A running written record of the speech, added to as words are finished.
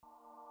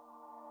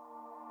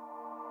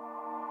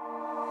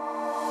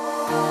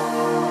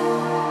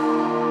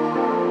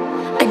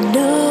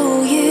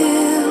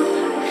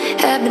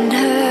have been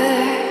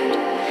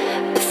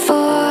hurt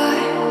before.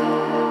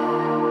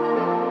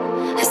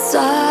 I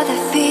saw the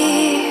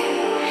fear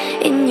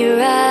in your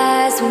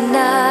eyes when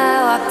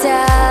I walked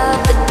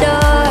out the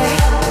door.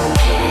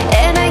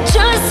 And I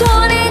just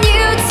wanted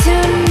you to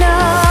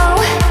know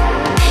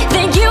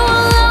that you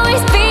will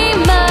always be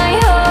my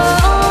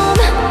home.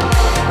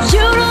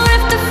 You don't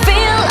have to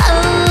feel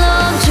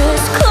alone,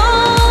 just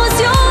close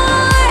your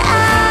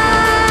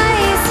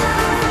eyes.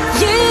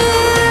 You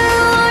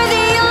are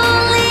the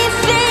only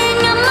thing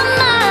on my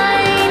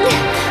mind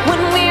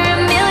when we're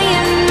a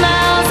million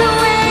miles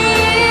away.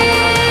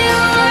 You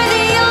are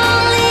the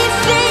only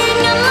thing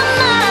on my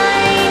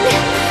mind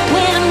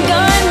when I'm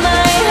gone.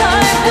 My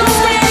heart will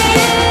stay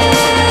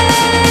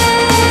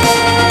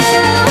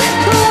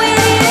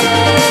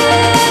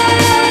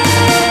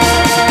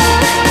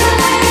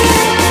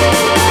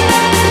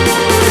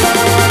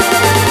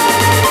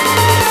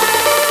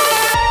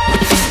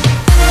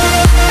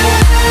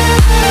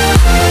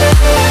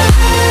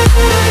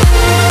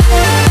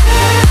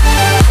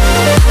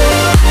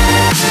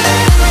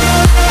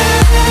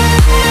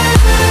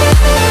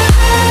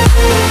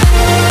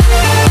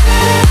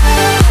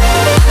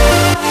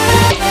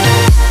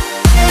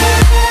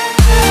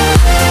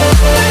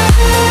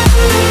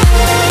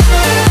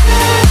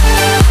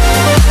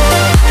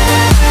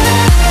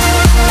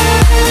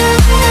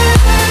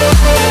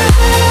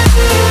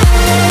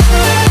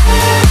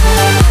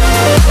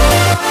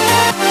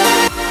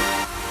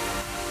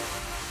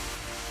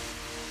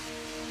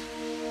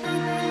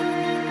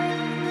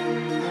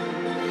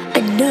I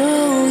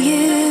know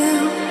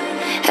you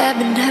have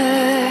been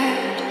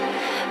hurt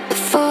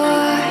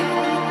before.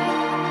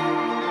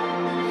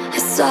 I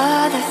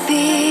saw the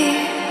fear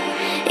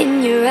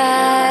in your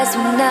eyes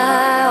when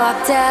I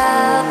walked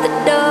out the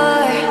door.